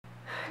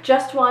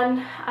Just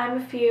one. I'm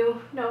a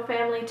few. No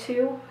family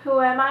too. Who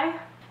am I?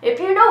 If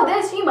you know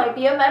this, you might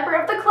be a member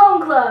of the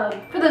Clone Club.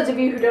 For those of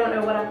you who don't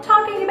know what I'm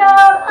talking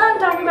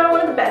about one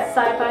of the best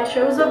sci-fi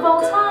shows of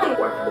all time,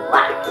 Orphan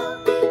Black.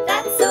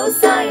 That's so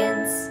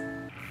science.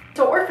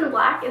 So Orphan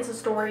Black is a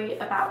story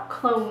about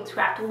clones who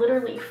have to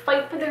literally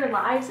fight for their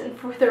lives and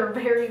for their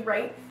very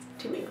right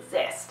to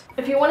exist.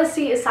 If you want to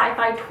see a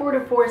sci-fi tour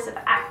de force of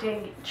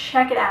acting,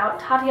 check it out.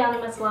 Tatiana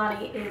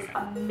Maslany is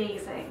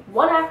amazing.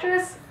 One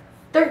actress,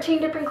 13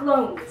 different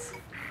clones.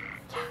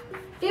 Yeah.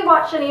 If you've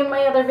watched any of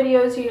my other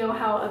videos, you know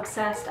how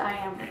obsessed I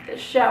am with this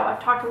show.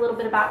 I've talked a little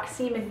bit about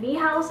Kasim and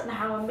Niehaus and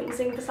how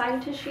amazing the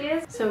scientist she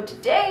is. So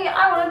today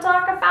I want to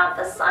talk about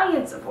the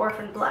science of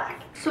Orphan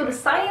Black. So the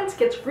science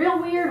gets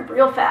real weird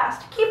real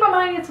fast. Keep in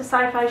mind it's a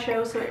sci-fi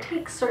show, so it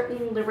takes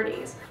certain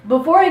liberties.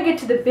 Before I get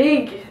to the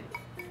big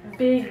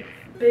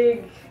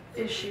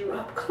issue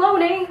of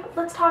cloning,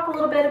 let's talk a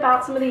little bit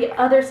about some of the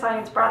other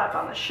science brought up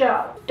on the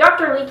show.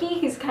 Dr. Leakey,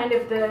 he's kind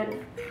of the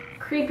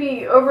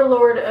creepy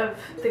overlord of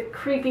the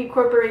creepy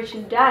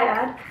corporation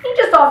Dyad. He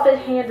just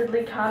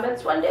offhandedly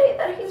comments one day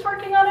that he's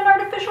working on an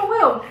artificial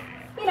womb.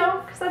 You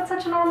know, because that's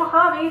such a normal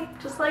hobby,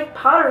 just like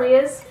pottery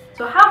is.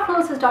 So how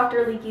close is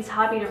Dr. Leakey's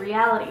hobby to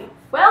reality?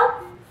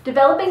 Well,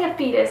 developing a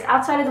fetus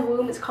outside of the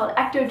womb is called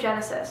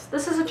EctoGenesis.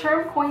 This is a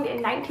term coined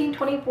in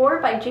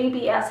 1924 by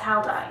J.B.S.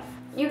 Haldane.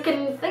 You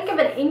can think of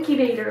an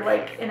incubator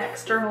like an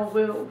external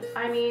womb.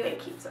 I mean, it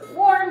keeps it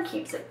warm,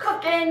 keeps it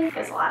cooking,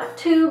 has a lot of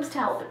tubes to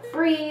help it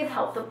breathe,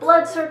 help the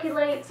blood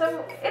circulate,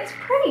 so it's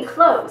pretty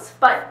close,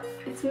 but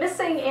it's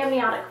missing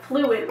amniotic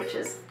fluid, which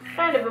is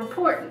kind of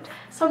important.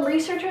 Some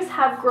researchers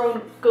have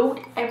grown goat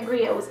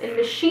embryos in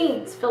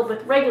machines filled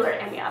with regular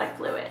amniotic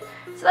fluid.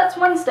 So that's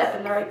one step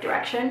in the right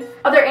direction.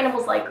 Other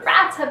animals like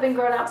rats have been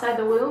grown outside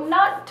the womb,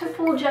 not to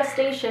full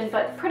gestation,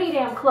 but pretty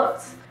damn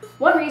close.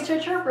 One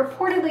researcher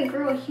reportedly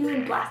grew a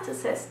human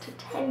blastocyst to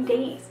 10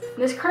 days. And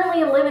there's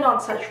currently a limit on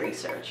such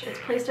research. It's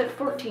placed at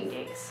 14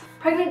 days.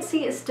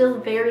 Pregnancy is still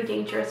very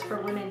dangerous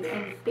for women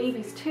and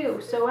babies too,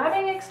 so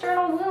having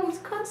external wombs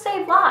could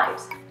save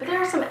lives. But there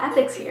are some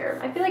ethics here.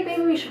 I feel like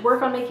maybe we should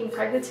work on making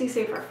pregnancy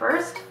safer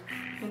first.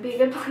 It'd be a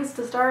good place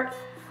to start.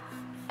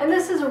 And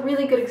this is a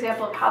really good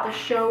example of how the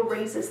show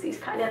raises these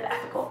kind of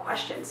ethical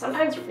questions,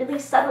 sometimes really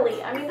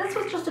subtly. I mean, this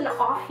was just an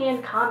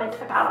offhand comment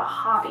about a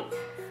hobby.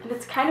 And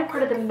it's kind of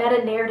part of the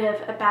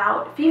meta-narrative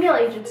about female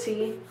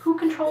agency, who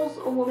controls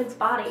a woman's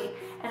body,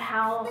 and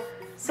how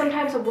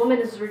sometimes a woman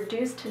is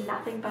reduced to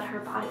nothing but her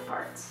body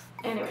parts.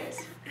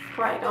 Anyways,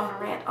 before I go on a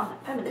rant on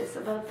the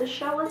feminism of the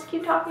show, let's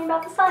keep talking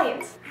about the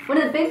science. One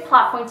of the big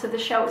plot points of the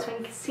show is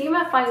when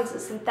Kasima finds a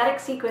synthetic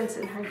sequence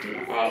in her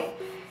DNA.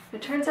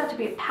 It turns out to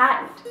be a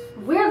patent.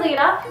 Weirdly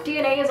enough,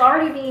 DNA is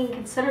already being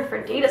considered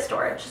for data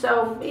storage,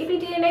 so maybe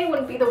DNA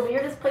wouldn't be the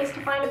weirdest place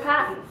to find a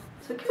patent.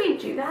 So can we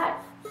do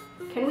that?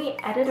 Can we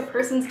edit a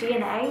person's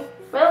DNA?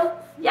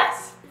 Well,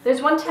 yes.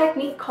 There's one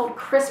technique called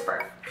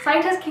CRISPR.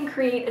 Scientists can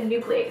create a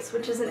nuclease,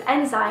 which is an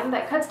enzyme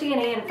that cuts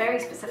DNA in a very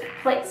specific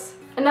place.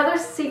 Another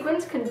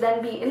sequence could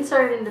then be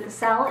inserted into the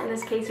cell, in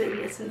this case it would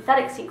be a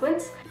synthetic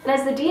sequence, and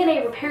as the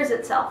DNA repairs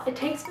itself, it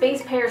takes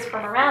base pairs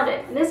from around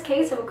it. In this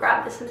case, it would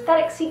grab the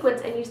synthetic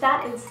sequence and use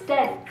that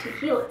instead to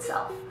heal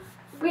itself.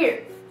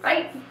 Weird,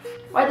 right?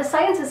 While the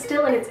science is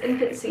still in its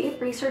infancy,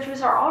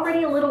 researchers are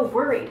already a little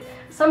worried.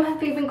 Some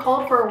have even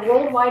called for a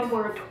worldwide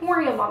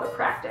moratorium on the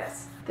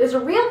practice. There's a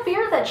real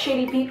fear that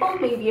shady people,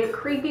 maybe a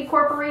creepy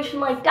corporation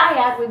like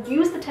Dyad, would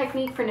use the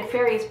technique for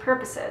nefarious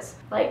purposes,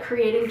 like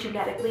creating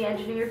genetically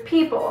engineered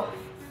people.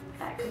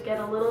 That could get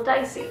a little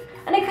dicey.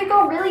 And it could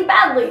go really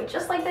badly,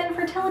 just like the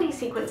infertility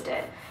sequence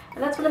did.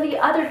 And that's one of the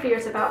other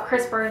fears about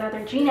CRISPR and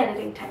other gene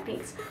editing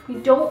techniques. We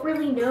don't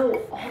really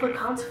know all the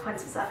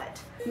consequences of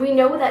it. We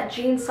know that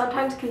genes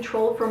sometimes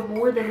control for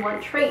more than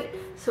one trait,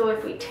 so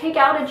if we take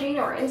out a gene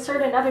or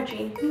insert another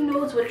gene, who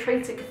knows what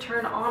traits it could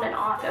turn on and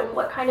off and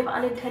what kind of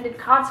unintended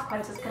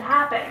consequences could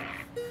happen.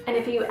 And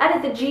if you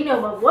edit the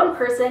genome of one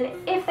person,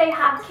 if they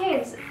have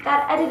kids,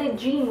 that edited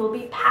gene will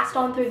be passed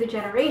on through the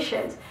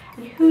generations,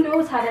 and who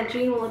knows how that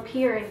gene will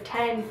appear in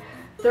 10,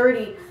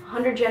 30,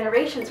 100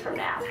 generations from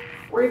now.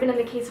 Or even in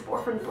the case of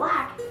Orphan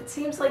Black, it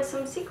seems like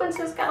some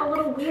sequences got a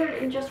little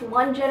weird in just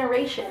one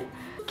generation.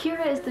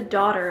 Kira is the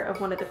daughter of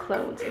one of the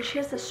clones, and she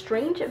has the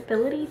strange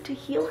ability to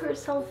heal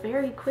herself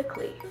very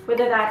quickly.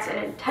 Whether that's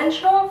an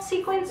intentional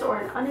sequence or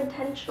an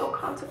unintentional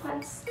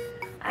consequence,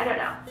 I don't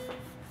know.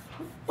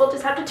 We'll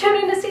just have to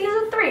tune into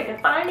season 3 to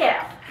find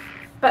out.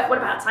 But what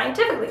about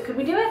scientifically? Could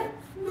we do it?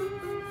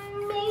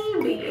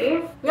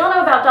 Maybe. We all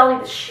know about Dolly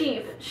the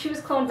sheep. She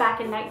was cloned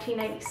back in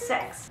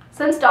 1996.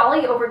 Since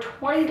Dolly, over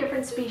 20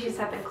 different species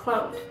have been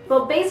cloned.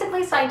 Well,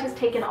 basically scientists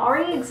take an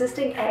already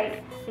existing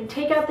egg and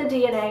take out the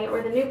DNA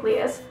or the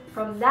nucleus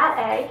from that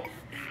egg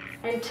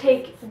and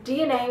take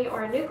DNA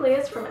or a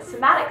nucleus from a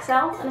somatic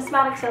cell, and a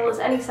somatic cell is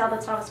any cell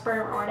that's not a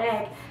sperm or an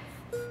egg,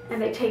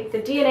 and they take the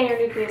DNA or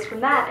nucleus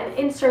from that and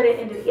insert it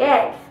into the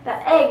egg.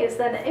 That egg is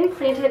then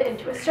implanted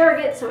into a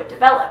surrogate so it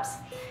develops.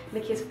 In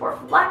the case of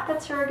Orphan Black,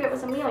 that surrogate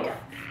was Amelia.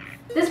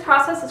 This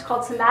process is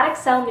called somatic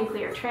cell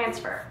nuclear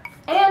transfer.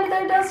 And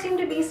there does seem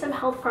to be some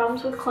health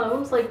problems with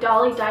clones, like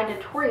Dolly died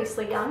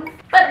notoriously young.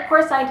 But of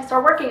course scientists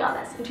are working on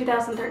this. In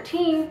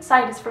 2013,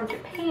 scientists from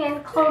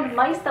Japan cloned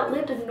mice that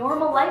lived a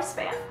normal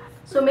lifespan.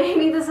 So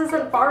maybe this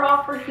isn't far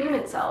off for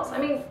human cells. I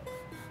mean,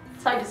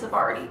 scientists have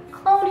already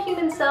cloned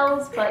human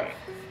cells, but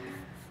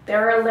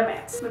there are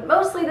limits. But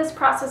mostly this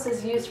process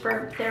is used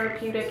for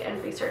therapeutic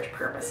and research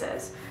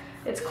purposes.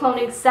 It's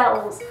cloning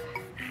cells,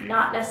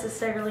 not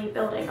necessarily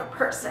building a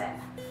person.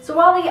 So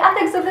while the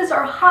ethics of this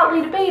are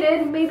hotly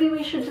debated, maybe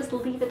we should just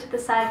leave it to the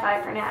sci-fi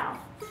for now.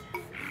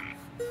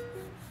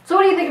 So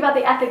what do you think about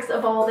the ethics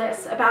of all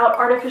this? About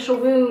artificial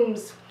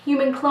wombs,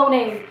 human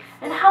cloning,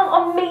 and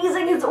how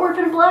amazing is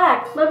Orphan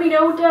Black? Let me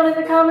know down in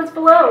the comments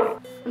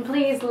below. And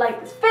please like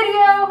this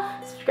video,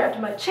 subscribe to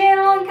my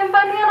channel, and come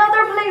find me on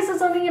other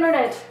places on the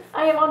internet.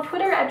 I am on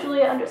Twitter at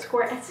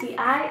Julia_SCI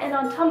and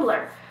on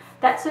Tumblr.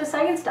 That's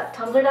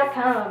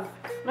soscience.tumblr.com.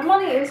 I'm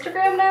on the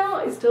Instagram now.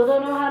 I still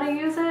don't know how to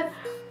use it.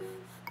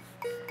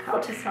 How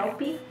to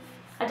selfie?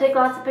 I take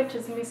lots of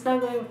pictures of me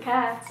snuggling with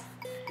cats.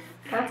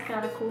 That's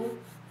kind of cool.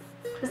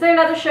 Is there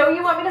another show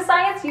you want me to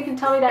science? You can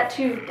tell me that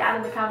too down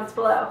in the comments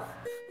below.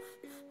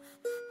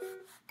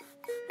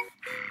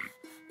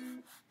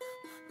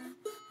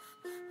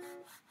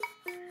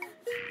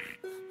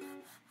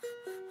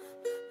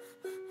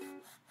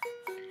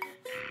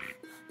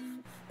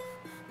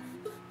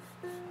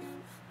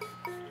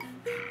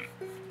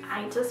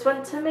 I just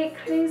want to make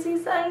crazy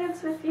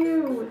science with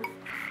you.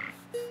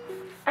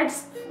 I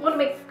just want to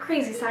make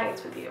crazy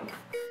science with you.